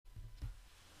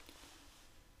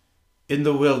In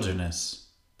the wilderness,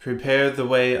 prepare the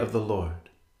way of the Lord.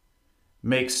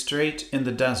 Make straight in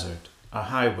the desert a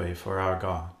highway for our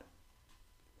God.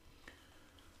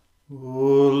 O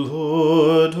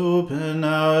Lord, open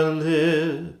our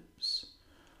lips,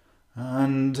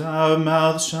 and our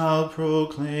mouth shall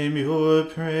proclaim your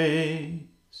praise.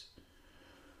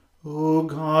 O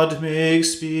God, make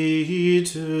speed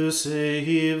to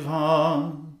save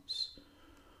us.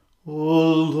 O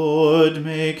Lord,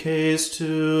 make haste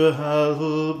to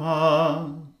help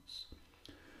us.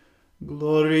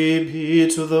 Glory be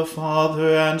to the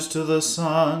Father, and to the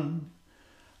Son,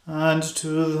 and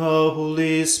to the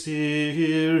Holy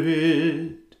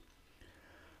Spirit,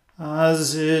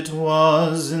 as it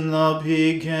was in the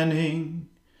beginning,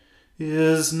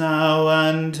 is now,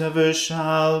 and ever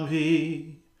shall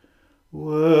be,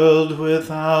 world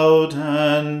without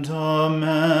end.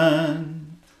 Amen.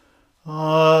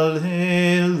 Alleluia.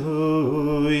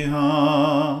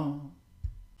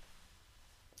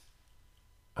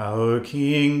 Our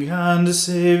King and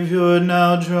Saviour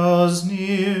now draws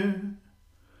near.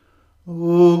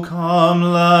 O come,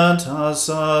 let us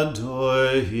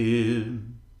adore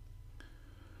him.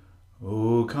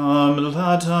 O come,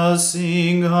 let us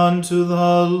sing unto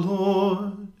the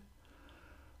Lord.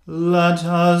 Let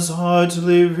us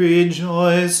heartily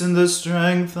rejoice in the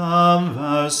strength of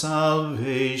our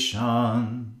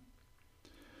salvation.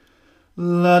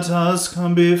 Let us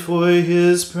come before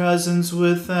his presence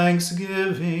with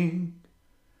thanksgiving,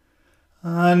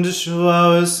 and show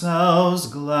ourselves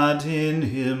glad in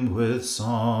him with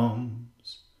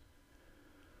psalms.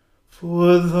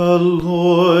 For the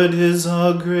Lord is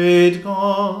a great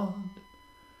God,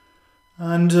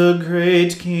 and a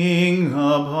great King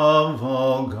above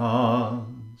all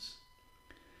gods.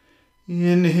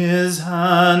 In his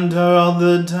hand are all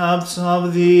the depths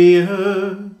of the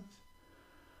earth,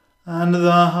 and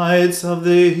the heights of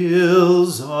the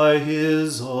hills are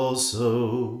his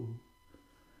also.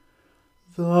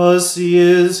 The sea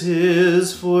is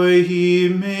his, for he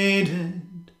made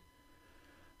it,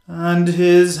 and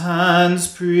his hands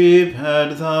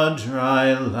prepared the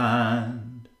dry land.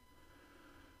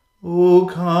 O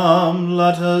come,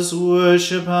 let us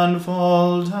worship and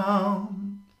fall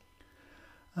down,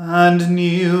 and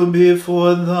kneel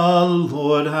before the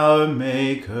Lord our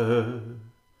Maker.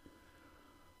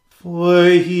 For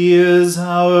he is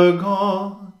our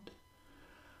God,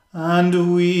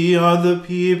 and we are the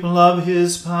people of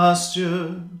his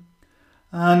pasture,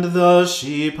 and the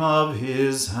sheep of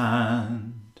his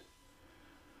hand.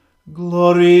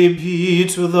 Glory be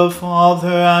to the Father,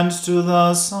 and to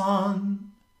the Son,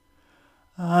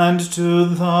 and to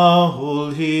the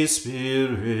Holy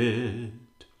Spirit,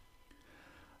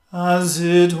 as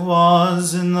it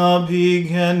was in the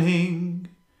beginning,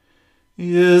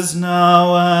 is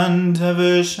now, and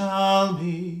ever shall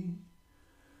be,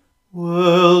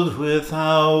 world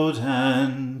without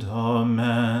end.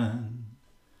 Amen.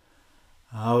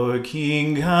 Our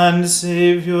King and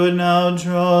Saviour now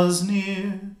draws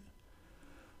near.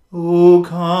 O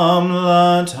come,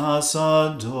 let us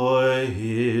adore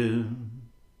him.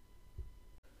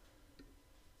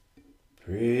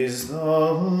 Praise the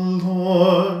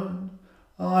Lord.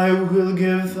 I will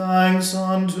give thanks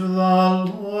unto the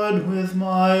Lord with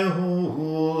my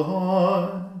whole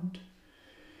heart.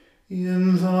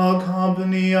 In the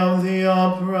company of the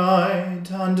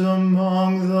upright, and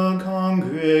among the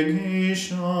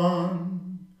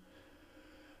congregation.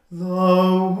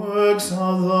 The works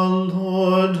of the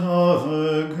Lord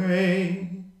are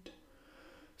great,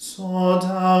 sought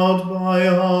out by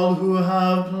all who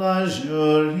have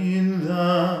pleasure in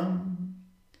them.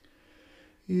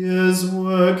 His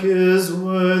work is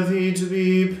worthy to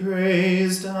be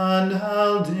praised and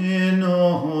held in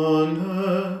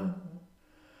honor,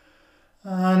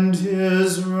 and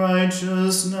his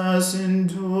righteousness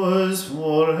endures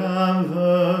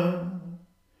forever.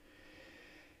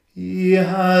 He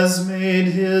has made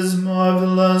his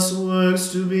marvelous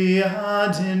works to be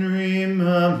had in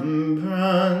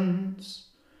remembrance.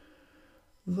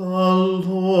 The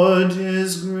Lord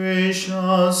is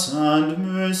gracious and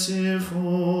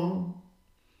merciful.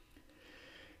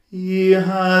 He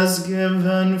has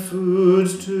given food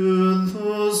to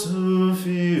those who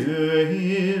fear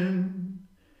him.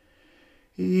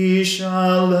 He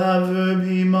shall ever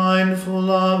be mindful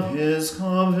of his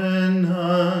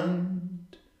covenant.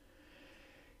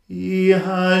 He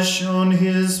has shown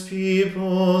his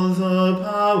people the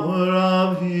power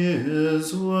of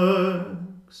his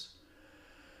works,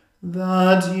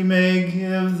 that he may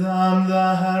give them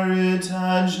the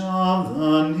heritage of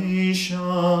the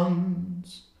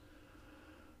nations.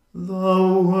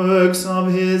 The works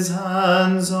of his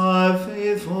hands are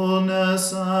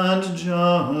faithfulness and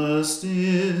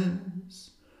justice.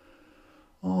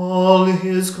 All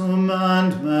his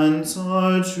commandments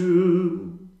are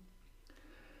true.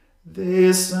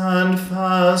 They stand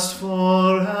fast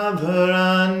forever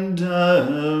and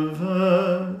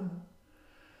ever,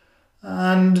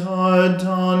 and are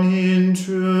done in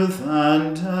truth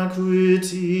and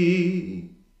equity.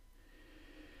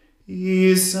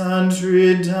 He sent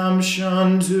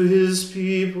redemption to his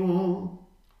people.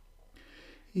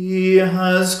 He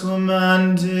has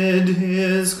commanded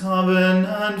his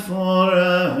covenant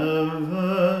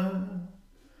forever.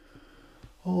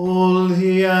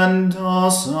 Holy and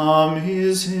awesome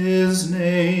is his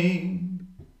name.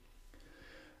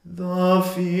 The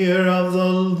fear of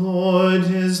the Lord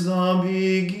is the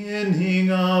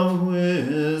beginning of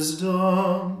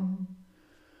wisdom.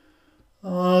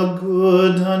 A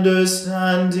good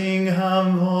understanding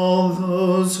have all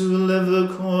those who live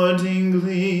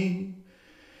accordingly.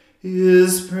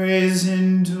 His praise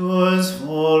endures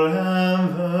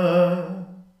forever.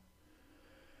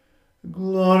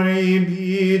 Glory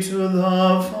be to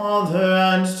the Father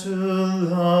and to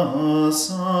the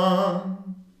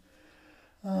Son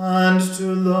and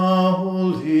to the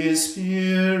Holy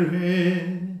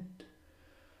Spirit,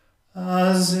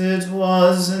 as it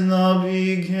was in the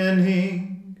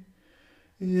beginning,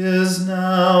 is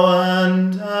now,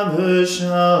 and ever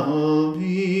shall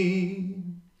be,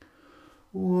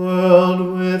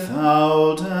 world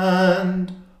without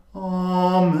end.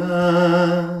 Amen.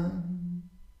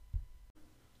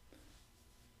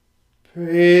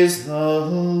 Praise the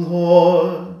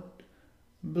Lord.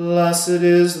 Blessed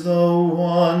is the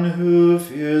one who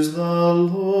fears the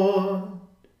Lord,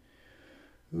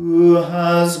 who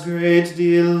has great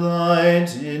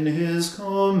delight in his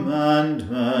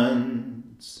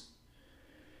commandments.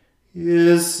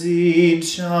 His seed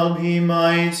shall be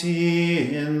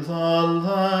mighty in the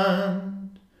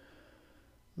land.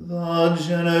 The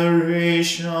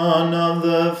generation of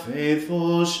the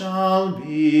faithful shall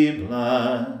be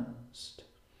blessed.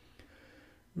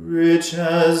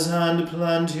 Riches and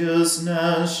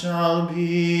plenteousness shall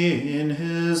be in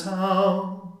his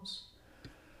house,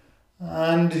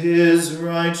 and his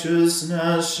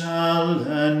righteousness shall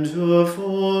endure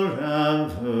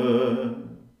forever.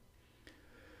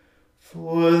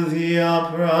 For the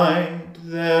upright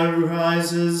there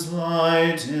rises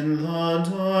light in the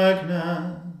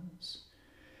darkness.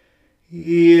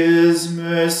 He is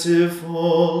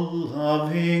merciful,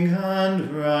 loving, and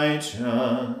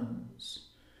righteous.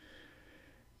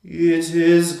 It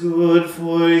is good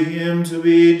for him to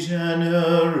be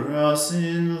generous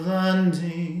in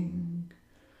lending,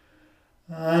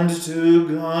 and to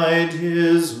guide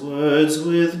his words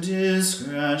with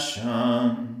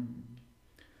discretion.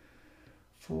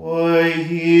 For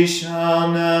he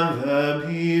shall never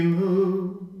be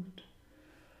moved,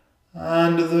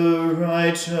 and the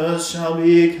righteous shall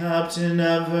be kept in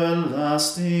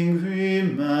everlasting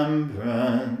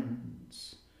remembrance.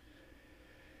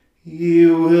 He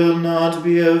will not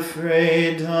be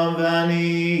afraid of any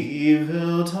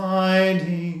evil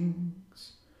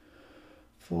tidings,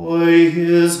 for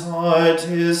his heart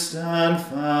is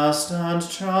steadfast and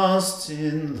trusts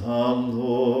in the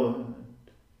Lord.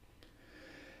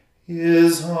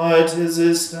 His heart is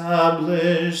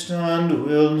established and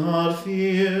will not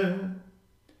fear.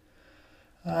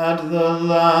 At the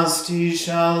last he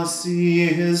shall see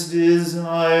his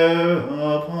desire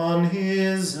upon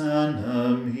his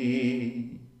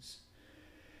enemies.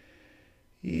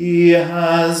 He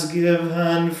has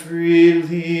given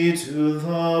freely to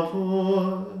the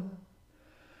poor,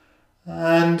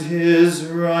 and his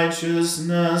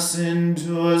righteousness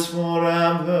endures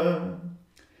forever.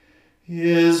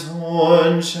 His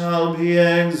horn shall be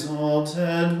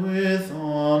exalted with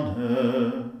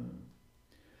honor.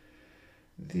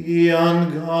 The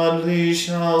ungodly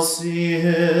shall see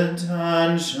it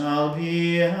and shall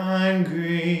be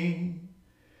angry.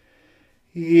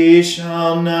 He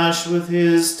shall gnash with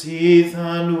his teeth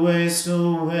and waste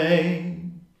away.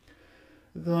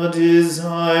 The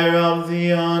desire of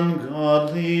the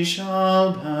ungodly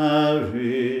shall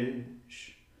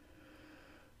perish.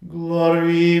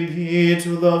 Glory be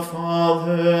to the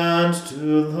Father and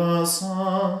to the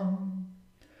Son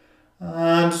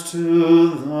and to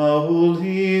the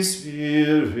Holy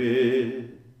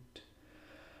Spirit,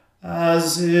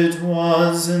 as it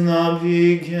was in the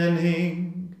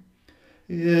beginning,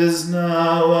 is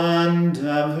now, and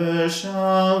ever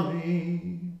shall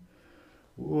be,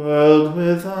 world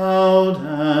without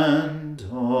end.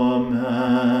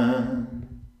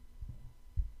 Amen.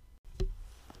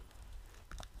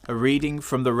 A reading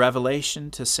from the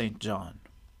Revelation to St. John.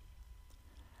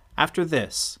 After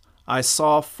this, I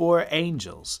saw 4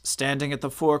 angels standing at the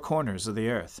 4 corners of the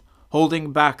earth,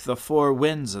 holding back the 4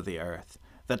 winds of the earth,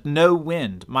 that no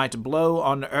wind might blow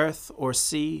on earth or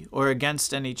sea or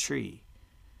against any tree.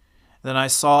 Then I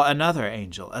saw another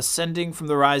angel ascending from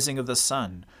the rising of the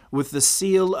sun, with the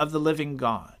seal of the living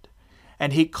God.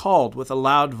 And he called with a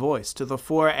loud voice to the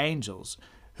 4 angels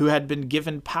who had been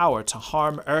given power to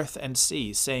harm earth and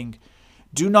sea, saying,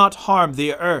 "Do not harm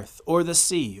the earth or the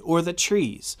sea or the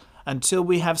trees, until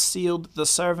we have sealed the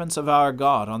servants of our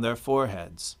God on their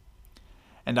foreheads."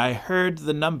 And I heard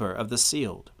the number of the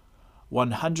sealed,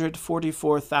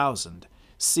 144,000,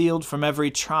 sealed from every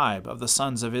tribe of the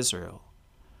sons of Israel.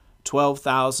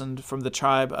 12,000 from the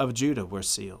tribe of Judah were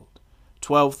sealed,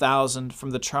 12,000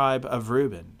 from the tribe of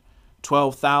Reuben,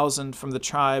 12,000 from the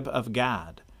tribe of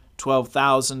Gad,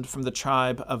 12,000 from the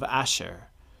tribe of Asher,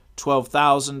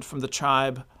 12,000 from the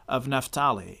tribe of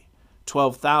Naphtali,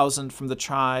 12,000 from the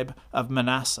tribe of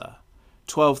Manasseh,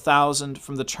 12,000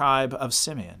 from the tribe of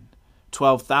Simeon,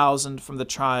 12,000 from the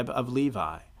tribe of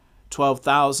Levi,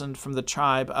 12,000 from the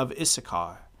tribe of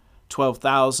Issachar,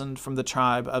 12,000 from the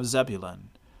tribe of Zebulun,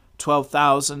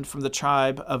 12,000 from the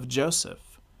tribe of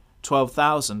Joseph,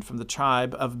 12,000 from the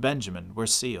tribe of Benjamin were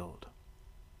sealed.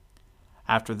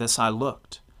 After this I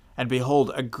looked, and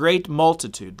behold, a great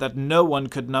multitude that no one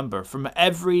could number, from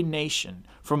every nation,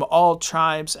 from all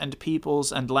tribes and peoples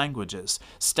and languages,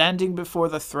 standing before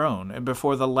the throne and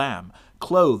before the Lamb,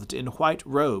 clothed in white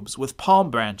robes, with palm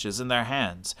branches in their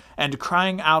hands, and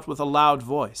crying out with a loud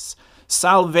voice,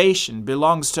 "Salvation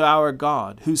belongs to our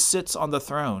God, who sits on the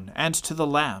throne, and to the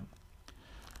Lamb."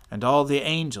 And all the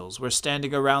angels were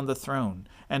standing around the throne,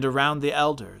 and around the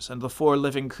elders and the 4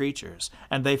 living creatures,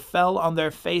 and they fell on their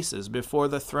faces before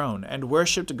the throne, and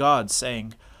worshipped God,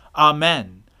 saying,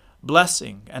 "Amen.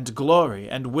 Blessing and glory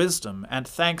and wisdom and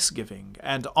thanksgiving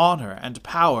and honor and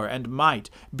power and might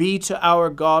be to our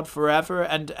God forever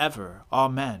and ever.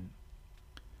 Amen."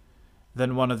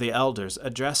 Then one of the elders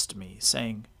addressed me,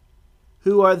 saying,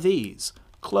 "Who are these,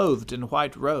 clothed in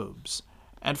white robes,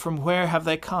 and from where have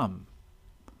they come?"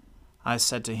 I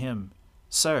said to him,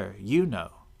 "Sir, you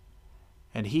know."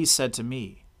 And he said to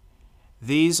me,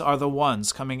 "These are the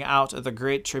ones coming out of the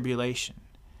great tribulation.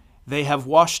 They have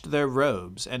washed their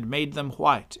robes and made them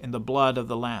white in the blood of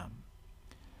the Lamb.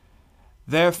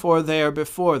 Therefore they are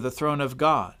before the throne of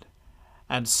God,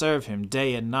 and serve him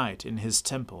day and night in his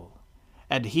temple,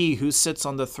 and he who sits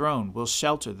on the throne will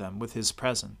shelter them with his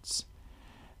presence.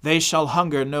 They shall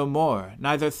hunger no more,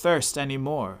 neither thirst any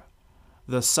more.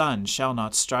 The sun shall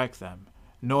not strike them,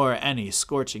 nor any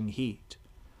scorching heat.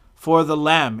 For the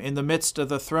Lamb in the midst of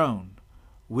the throne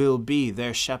will be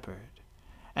their shepherd,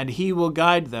 and he will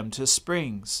guide them to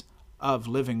springs of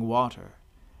living water,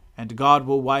 and God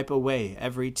will wipe away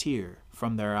every tear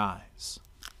from their eyes."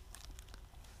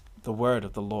 The word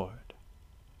of the Lord.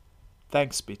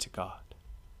 Thanks be to God.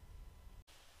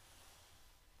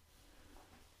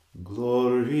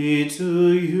 Glory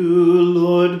to you,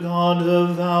 Lord God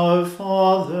of our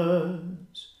fathers.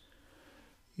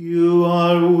 You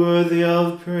are worthy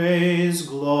of praise.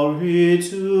 Glory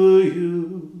to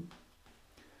you.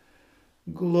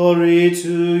 Glory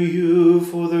to you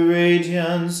for the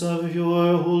radiance of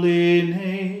your holy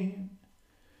name.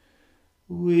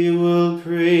 We will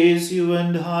praise you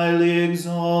and highly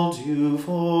exalt you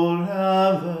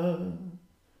forever.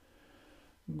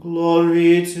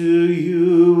 Glory to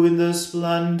you in the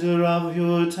splendor of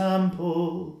your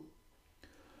temple.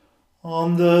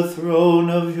 On the throne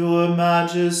of your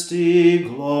majesty,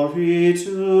 glory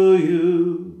to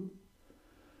you.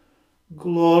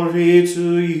 Glory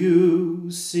to you,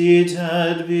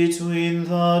 seated between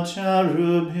the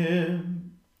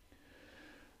cherubim.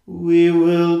 We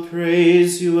will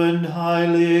praise you and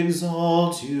highly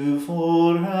exalt you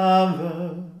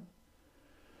forever.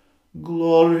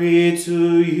 Glory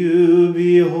to you,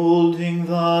 beholding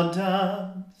the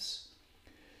depths.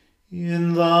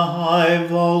 In the high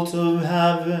vault of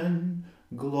heaven,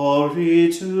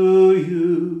 glory to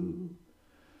you.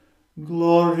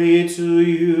 Glory to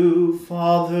you,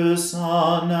 Father,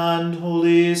 Son, and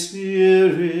Holy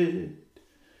Spirit.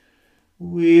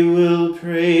 We will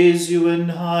praise you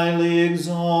and highly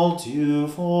exalt you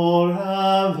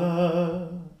forever.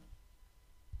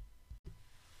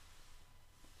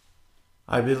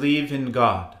 I believe in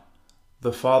God,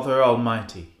 the Father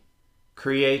Almighty,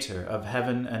 Creator of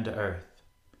heaven and earth.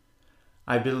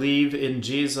 I believe in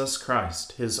Jesus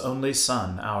Christ, his only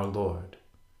Son, our Lord.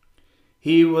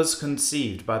 He was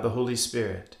conceived by the Holy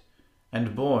Spirit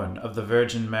and born of the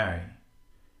Virgin Mary.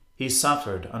 He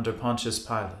suffered under Pontius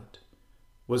Pilate,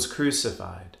 was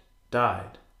crucified,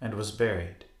 died, and was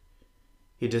buried.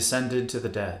 He descended to the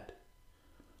dead.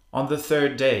 On the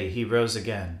third day he rose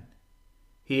again.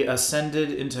 He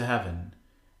ascended into heaven,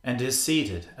 and is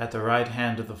seated at the right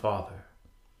hand of the Father.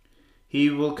 He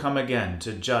will come again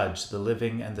to judge the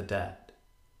living and the dead.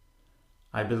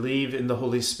 I believe in the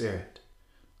Holy Spirit,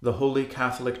 the Holy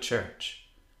Catholic Church,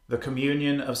 the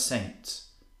communion of saints,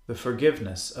 the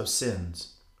forgiveness of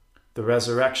sins, the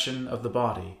resurrection of the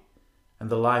body, and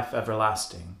the life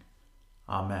everlasting.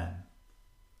 Amen.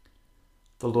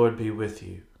 The Lord be with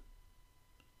you.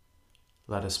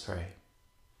 Let us pray.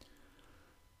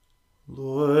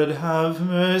 Lord, have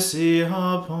mercy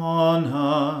upon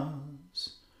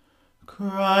us.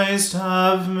 Christ,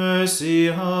 have mercy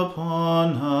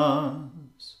upon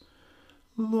us.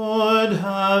 Lord,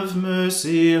 have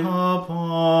mercy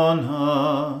upon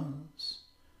us.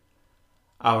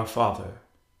 Our Father,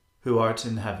 who art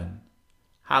in heaven,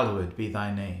 hallowed be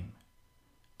thy name.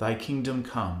 Thy kingdom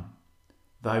come,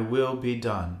 thy will be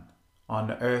done, on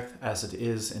earth as it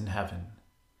is in heaven.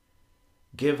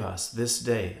 Give us this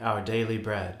day our daily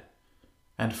bread,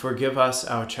 and forgive us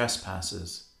our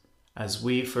trespasses, as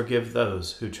we forgive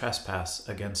those who trespass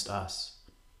against us.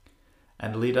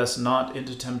 And lead us not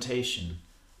into temptation,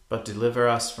 but deliver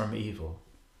us from evil.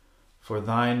 For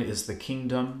thine is the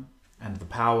kingdom, and the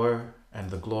power, and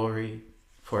the glory,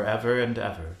 forever and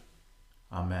ever.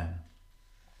 Amen.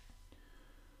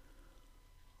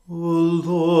 O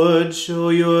Lord, show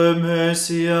your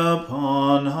mercy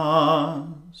upon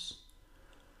us,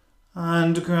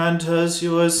 and grant us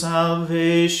your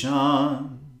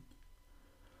salvation.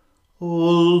 O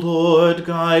Lord,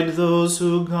 guide those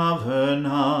who govern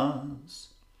us,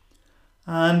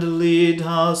 and lead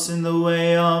us in the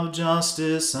way of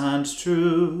justice and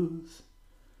truth.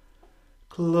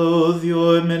 Clothe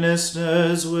your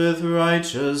ministers with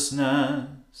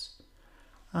righteousness,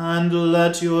 and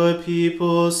let your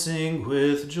people sing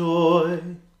with joy.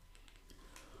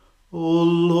 O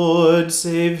Lord,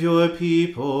 save your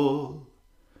people,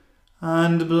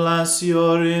 and bless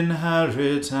your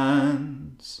inheritance.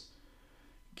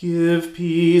 Give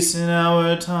peace in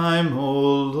our time,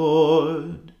 O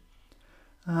Lord,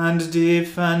 and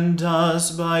defend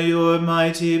us by your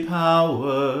mighty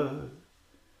power.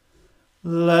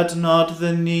 Let not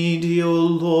the needy, O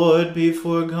Lord, be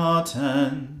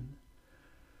forgotten,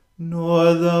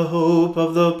 nor the hope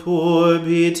of the poor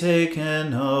be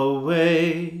taken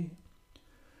away.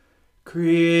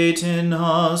 Create in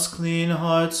us clean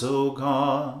hearts, O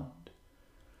God,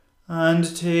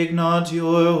 and take not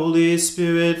your Holy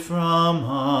Spirit from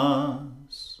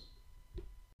us.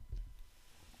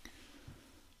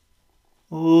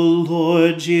 O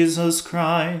Lord Jesus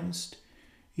Christ,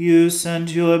 you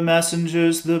sent your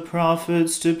messengers, the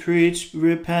prophets, to preach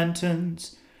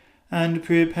repentance and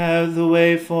prepare the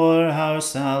way for our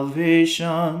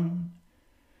salvation.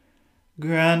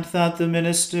 Grant that the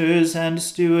ministers and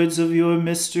stewards of your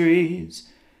mysteries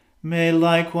may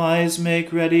likewise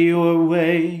make ready your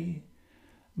way,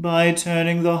 by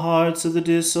turning the hearts of the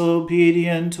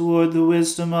disobedient toward the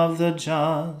wisdom of the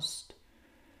just,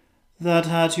 that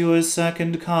at your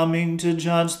second coming to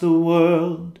judge the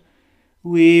world,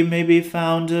 we may be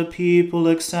found a people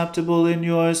acceptable in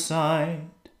your sight.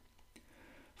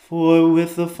 For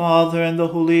with the Father and the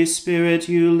Holy Spirit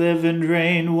you live and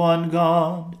reign, one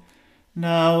God,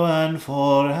 now and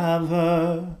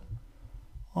forever.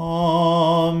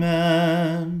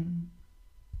 Amen.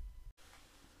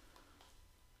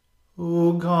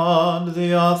 O God,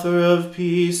 the author of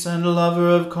peace and lover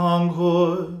of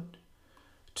concord,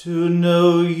 to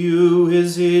know you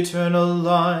is eternal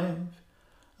life,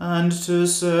 and to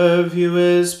serve you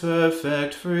is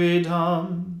perfect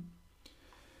freedom.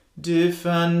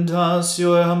 Defend us,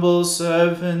 your humble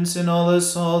servants, in all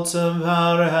assaults of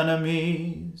our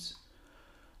enemies,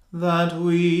 that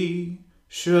we,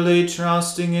 surely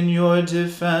trusting in your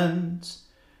defense,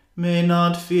 may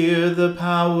not fear the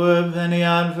power of any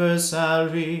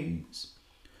adversaries.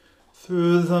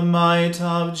 Through the might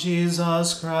of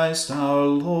Jesus Christ our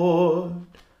Lord.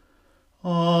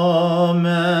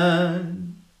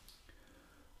 Amen.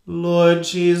 Lord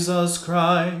Jesus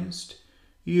Christ,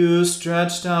 you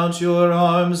stretched out your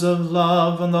arms of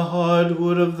love on the hard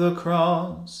wood of the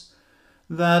cross,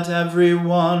 that every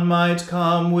one might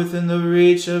come within the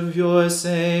reach of your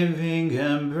saving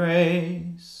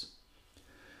embrace.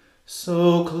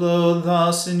 So clothe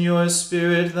us in your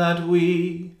Spirit that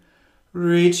we,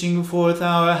 reaching forth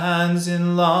our hands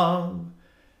in love,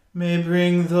 may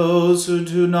bring those who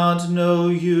do not know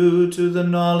you to the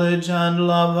knowledge and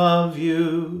love of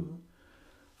you,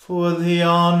 for the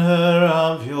honor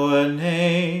of your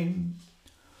name.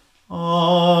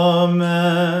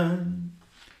 Amen.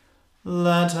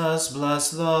 Let us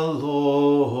bless the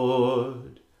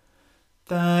Lord.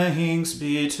 Thanks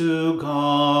be to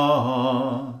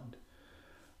God.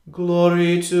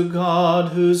 Glory to God,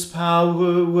 whose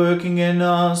power working in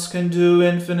us can do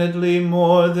infinitely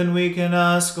more than we can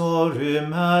ask or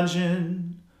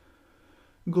imagine.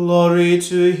 Glory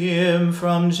to him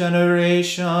from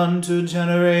generation to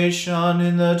generation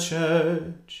in the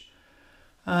church,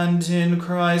 and in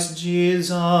Christ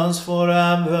Jesus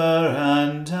forever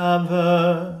and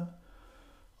ever.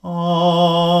 Amen.